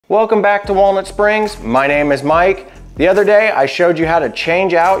Welcome back to Walnut Springs. My name is Mike. The other day I showed you how to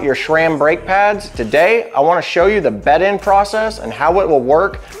change out your SRAM brake pads. Today I want to show you the bed-in process and how it will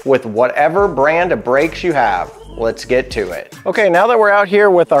work with whatever brand of brakes you have. Let's get to it. Okay, now that we're out here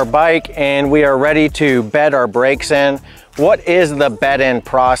with our bike and we are ready to bed our brakes in, what is the bed-in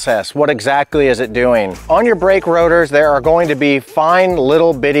process? What exactly is it doing? On your brake rotors, there are going to be fine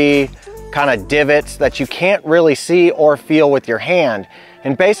little bitty kind of divots that you can't really see or feel with your hand.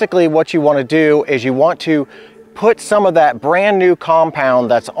 And basically what you want to do is you want to put some of that brand new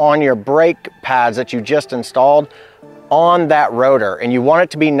compound that's on your brake pads that you just installed on that rotor, and you want it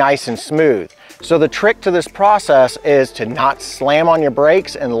to be nice and smooth. So the trick to this process is to not slam on your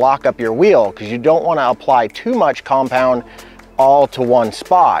brakes and lock up your wheel, because you don't want to apply too much compound all to one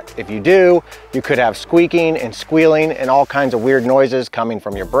spot. If you do, you could have squeaking and squealing and all kinds of weird noises coming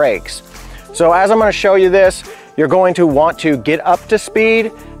from your brakes. So as I'm going to show you this, you're going to want to get up to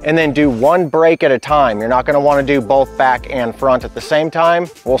speed and then do one brake at a time. You're not going to want to do both back and front at the same time.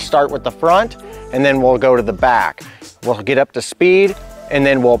 We'll start with the front and then we'll go to the back. We'll get up to speed and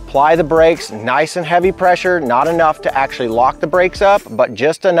then we'll apply the brakes, nice and heavy pressure, not enough to actually lock the brakes up, but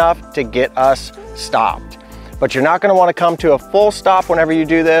just enough to get us stopped. But you're not going to want to come to a full stop whenever you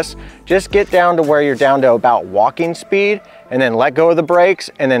do this. Just get down to where you're down to about walking speed and then let go of the brakes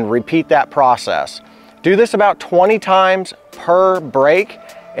and then repeat that process. Do this about 20 times per brake,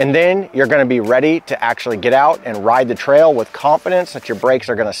 and then you're going to be ready to actually get out and ride the trail with confidence that your brakes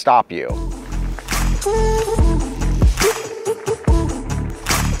are going to stop you.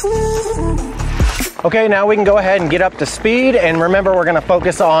 Okay, now we can go ahead and get up to speed, and remember we're going to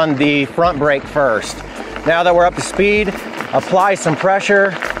focus on the front brake first. Now that we're up to speed, apply some pressure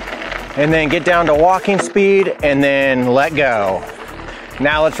and then get down to walking speed and then let go.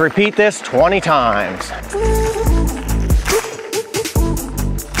 Now let's repeat this 20 times.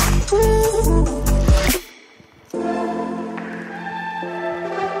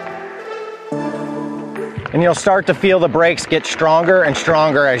 And you'll start to feel the brakes get stronger and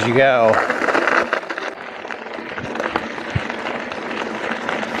stronger as you go.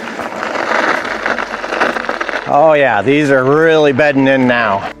 Oh yeah, these are really bedding in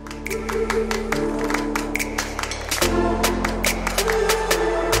now.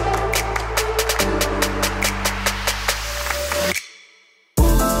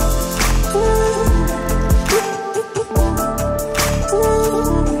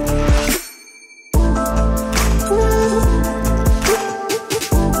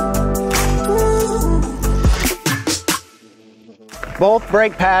 Both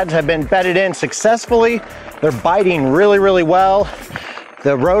brake pads have been bedded in successfully. They're biting really, really well.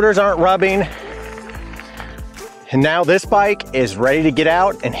 The rotors aren't rubbing. And now this bike is ready to get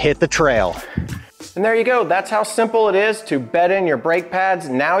out and hit the trail. And there you go. That's how simple it is to bed in your brake pads.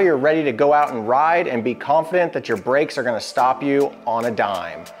 Now you're ready to go out and ride and be confident that your brakes are going to stop you on a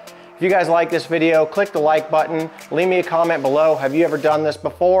dime. If you guys like this video, click the like button, leave me a comment below. Have you ever done this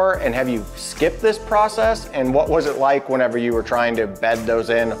before, and have you skipped this process? And what was it like whenever you were trying to bed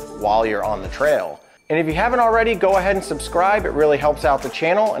those in while you're on the trail? And if you haven't already, go ahead and subscribe. It really helps out the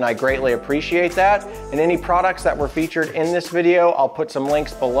channel and I greatly appreciate that. And any products that were featured in this video, I'll put some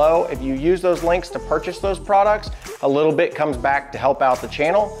links below. If you use those links to purchase those products, a little bit comes back to help out the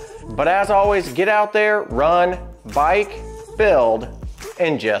channel. But as always, get out there, run, bike, build,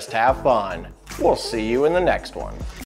 and just have fun. We'll see you in the next one.